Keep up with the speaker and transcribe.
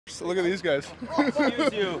Look at these guys.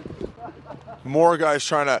 Excuse you. More guys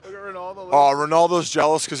trying to. Oh, Ronaldo's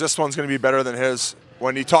jealous because this one's going to be better than his.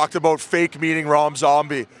 When he talked about fake meeting Rom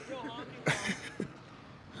Zombie.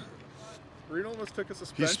 Reno almost took a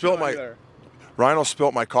suspension. He spilled Rhino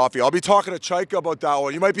spilt my coffee. I'll be talking to Chaika about that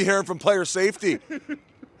one. You might be hearing from player safety.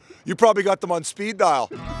 You probably got them on speed dial.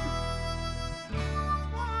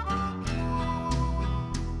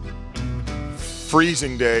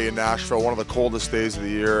 Freezing day in Nashville, one of the coldest days of the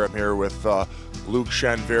year. I'm here with Luke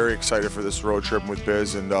Schenn, very excited for this road trip with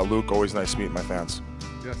Biz. And Luke, always nice meeting my fans.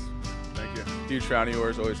 Yes, thank you. Huge fan of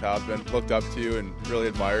yours, always have been. Looked up to you and really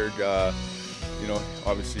admired, you know,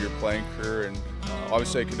 obviously your playing career. And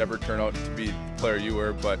obviously I could never turn out to be the player you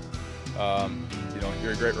were, but you know,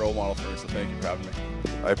 you're a great role model for me, so thank you for having me.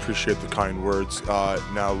 I appreciate the kind words.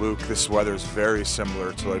 Now, Luke, this weather is very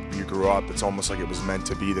similar to like you grew up. It's almost like it was meant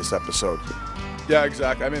to be this episode. Yeah,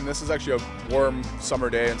 exactly. I mean, this is actually a warm summer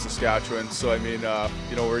day in Saskatchewan, so I mean,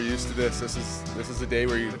 you know, we're used to this. This is a day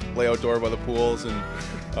where you lay outdoor by the pools, and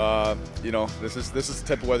you know, this is the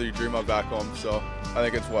type of weather you dream of back home. So I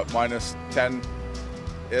think it's what,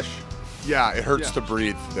 -10-ish. Yeah, it hurts to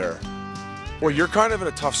breathe there. Well, you're kind of in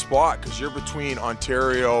a tough spot because you're between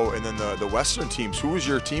Ontario and then the Western teams. Who was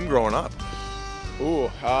your team growing up?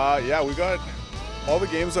 Ooh, yeah, we got all the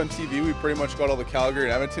games on TV. We pretty much got all the Calgary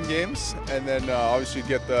and Edmonton games, and then obviously you'd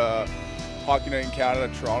get the Hockey Night in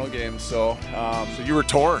Canada, Toronto games. So, so you were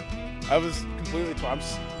torn. I was completely torn.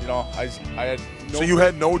 You know, I had no. So you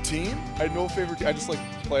had no team? I had no favorite team. I just like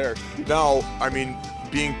players. Now, I mean,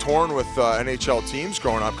 being torn with NHL teams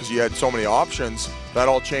growing up because you had so many options, that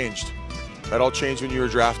all changed. That all changed when you were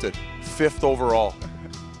drafted, 5th overall.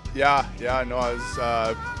 Yeah, no, I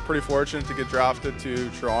was pretty fortunate to get drafted to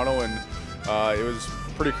Toronto, and it was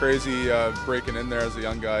pretty crazy breaking in there as a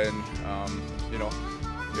young guy, and you know,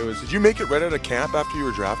 it was. Did you make it right out of camp after you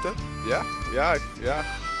were drafted? Yeah.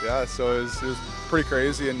 So it was pretty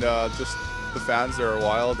crazy, and just the fans there are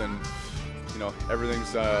wild, and you know,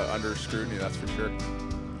 everything's under scrutiny, that's for sure.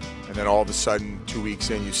 And then all of a sudden, 2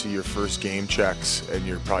 weeks in, you see your first game checks, and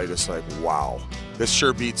you're probably just like, wow, this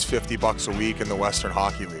sure beats $50 a week in the Western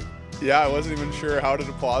Hockey League. Yeah, I wasn't even sure how to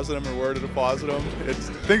deposit them or where to deposit them.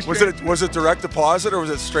 Was it direct deposit or was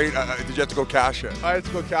it straight? Did you have to go cash it? I had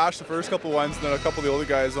to go cash the first couple ones, and then a couple of the older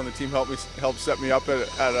guys on the team helped set me up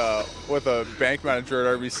with a bank manager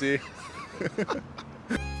at RBC.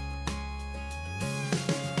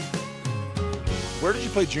 Where did you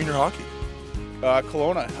play junior hockey?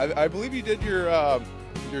 Kelowna. I believe you did your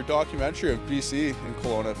documentary of BC in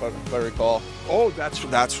Kelowna, if I recall. Oh,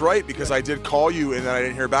 that's right, because I did call you and then I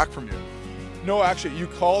didn't hear back from you. No, actually, you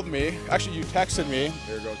called me. Actually, you texted me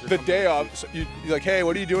the day of. So you're like, hey,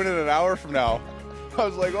 what are you doing in an hour from now? I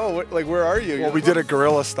was like, oh, like, where are you? Well, we did it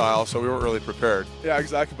guerrilla style, so we weren't really prepared. Yeah,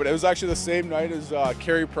 exactly. But it was actually the same night as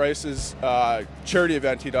Carey Price's charity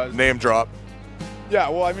event he does. Name drop. Yeah,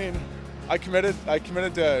 well, I mean, I committed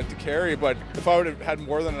to Carey, but if I would have had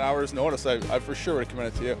more than an hour's notice, I for sure would have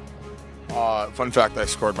committed to you. Fun fact, I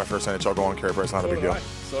scored my first NHL goal on Carey Price, not a big deal.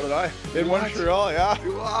 So did I. In Montreal, yeah.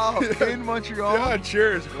 Wow, in Montreal? Yeah,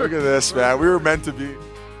 cheers. Look at this, man. We were meant to be.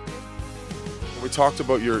 We talked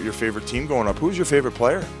about your favorite team going up. Who's your favorite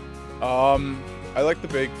player? I like the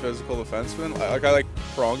big physical defenseman. I like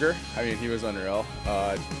Pronger. I mean, he was unreal.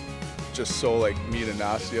 Just so like mean and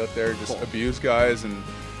nasty out there, just abuse guys. And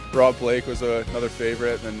Rob Blake was another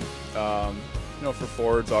favorite. And you know, for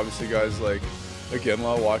forwards, obviously guys like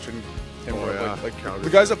Ginla, watching him like the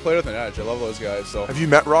guys that played with an edge. I love those guys. So have you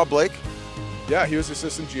met Rob Blake? Yeah, he was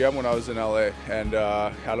assistant GM when I was in LA, and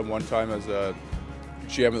had him one time as a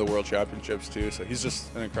GM of the World Championships too. So he's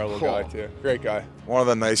just an incredible guy too. Great guy. One of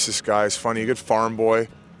the nicest guys. Funny, a good farm boy.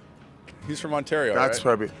 He's from Ontario. That's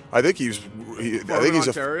right? probably. I think he's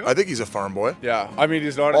a farm boy. Yeah, I mean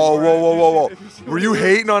he's not. Oh, whoa! Were you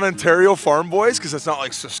hating on Ontario farm boys because it's not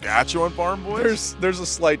like Saskatchewan farm boys? There's a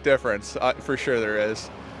slight difference, for sure there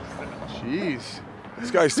is. Jeez,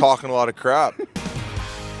 this guy's talking a lot of crap.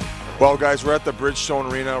 Well, guys, we're at the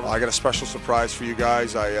Bridgestone Arena. I got a special surprise for you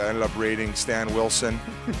guys. I ended up raiding Stan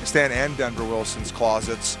and Denver Wilson's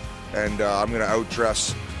closets, and I'm going to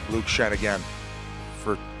outdress Luke Schenn again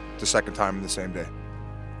for the second time in the same day.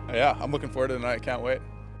 Yeah, I'm looking forward to tonight. Can't wait.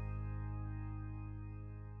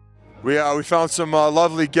 We found some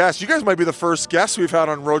lovely guests. You guys might be the first guests we've had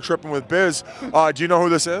on Road Trippin with Biz. Do you know who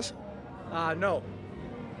this is? No.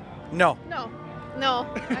 No, I know.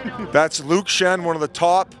 That's Luke Schenn, one of the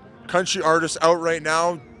top country artists out right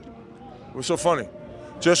now. What's so funny?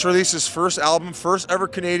 Just released his first album, first ever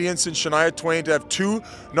Canadian since Shania Twain to have 2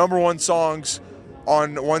 #1 songs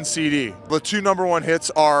on one CD. The 2 #1 hits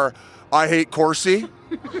are I Hate Corsi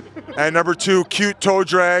And number 2, cute toe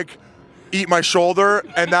drag, eat my shoulder.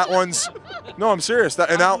 And that one's, no, I'm serious.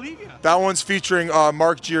 That one's featuring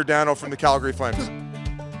Mark Giordano from the Calgary Flames.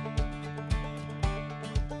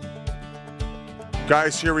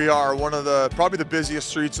 Guys, here we are, one of probably the busiest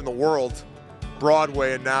streets in the world,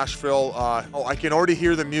 Broadway in Nashville. Oh, I can already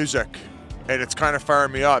hear the music, and it's kind of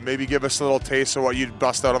firing me up. Maybe give us a little taste of what you'd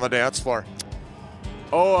bust out on the dance floor.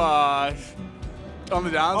 Oh, on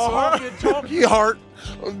the dance floor? Honky Heart.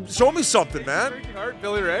 Show me something, man. Breaking Heart,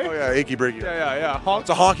 Billy Ray? Oh, yeah, Achy Breaky. Yeah. It's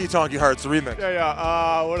a Honky Tonky Hearts remix.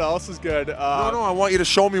 Yeah. What else is good? No, I want you to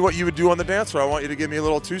show me what you would do on the dance floor. I want you to give me a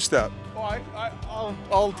little two-step. Oh,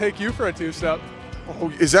 I'll take you for a two-step. Oh,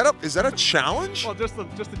 is that a challenge? Well, just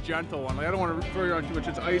a gentle one. Like, I don't want to throw you on too much.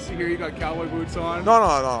 It's icy here. You got cowboy boots on.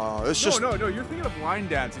 No. It's just. No. You're thinking of line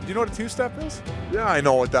dancing. Do you know what a two-step is? Yeah, I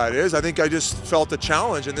know what that is. I think I just felt a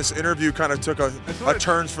challenge, and this interview kind of took a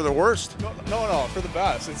turn for the worst. No, for the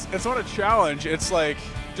best. It's not a challenge. It's like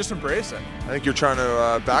just embrace it. I think you're trying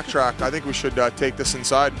to backtrack. I think we should take this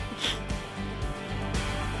inside.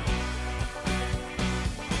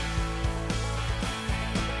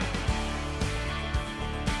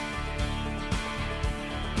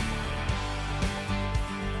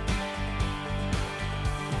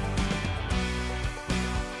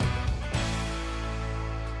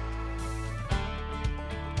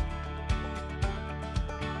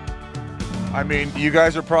 I mean, you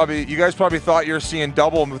guys probably thought you were seeing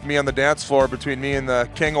double with me on the dance floor between me and the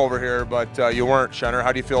king over here, but you weren't, Schenner.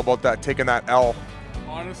 How do you feel about that, taking that L?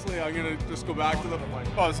 Honestly, I'm gonna just go back to the.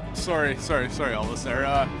 Oh, sorry, Elvis. There.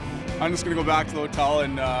 I'm just gonna go back to the hotel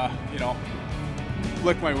and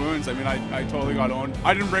lick my wounds. I mean, I totally got owned.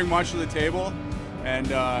 I didn't bring much to the table, and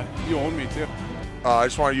you owned me too. I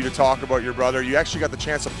just wanted you to talk about your brother. You actually got the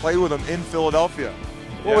chance to play with him in Philadelphia.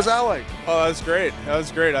 What was that like? Oh, that was great.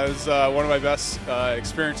 I was one of my best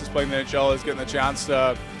experiences playing the NHL is getting the chance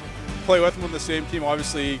to play with him on the same team.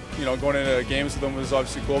 Obviously, going into games with him was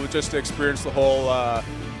obviously cool, but just to experience the whole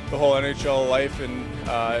NHL life and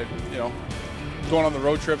going on the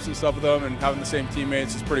road trips and stuff with them and having the same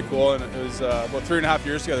teammates is pretty cool. And it was about 3.5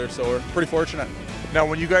 years together, so we're pretty fortunate. Now,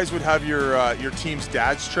 when you guys would have your team's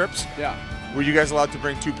dad's trips, were you guys allowed to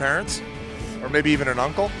bring 2 parents? Or maybe even an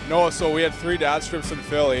uncle? No, so we had 3 dad's trips in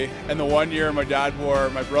Philly, and the one year my dad wore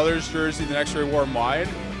my brother's jersey, the next year he wore mine,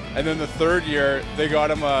 and then the third year they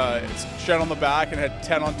got him a Schenn on the back and had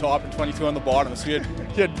 10 on top and 22 on the bottom. So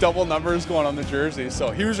he had double numbers going on the jersey.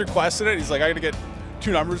 So he was requesting it. He's like, I got to get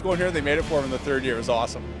 2 numbers going here. They made it for him in the third year. It was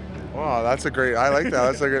awesome. Wow, I like that.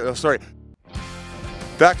 That's a great story.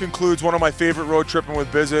 That concludes one of my favorite road tripping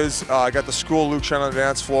with Bizes. I got the school Luke Schenn on the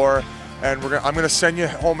dance floor. And I'm going to send you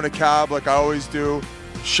home in a cab like I always do.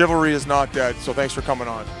 Chivalry is not dead, so thanks for coming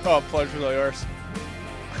on. Oh, pleasure's all yours.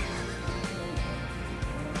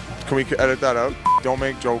 Can we edit that out? Don't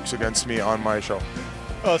make jokes against me on my show.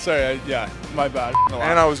 Oh, sorry. My bad.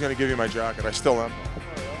 And I was going to give you my jacket. I still am.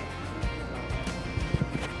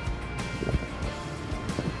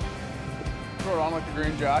 Throw it on like the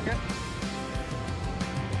green jacket.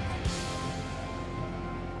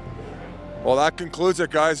 Well, that concludes it,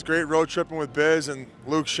 guys. Great road tripping with Biz and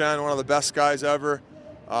Luke Schenn, one of the best guys ever.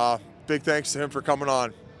 Big thanks to him for coming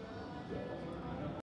on.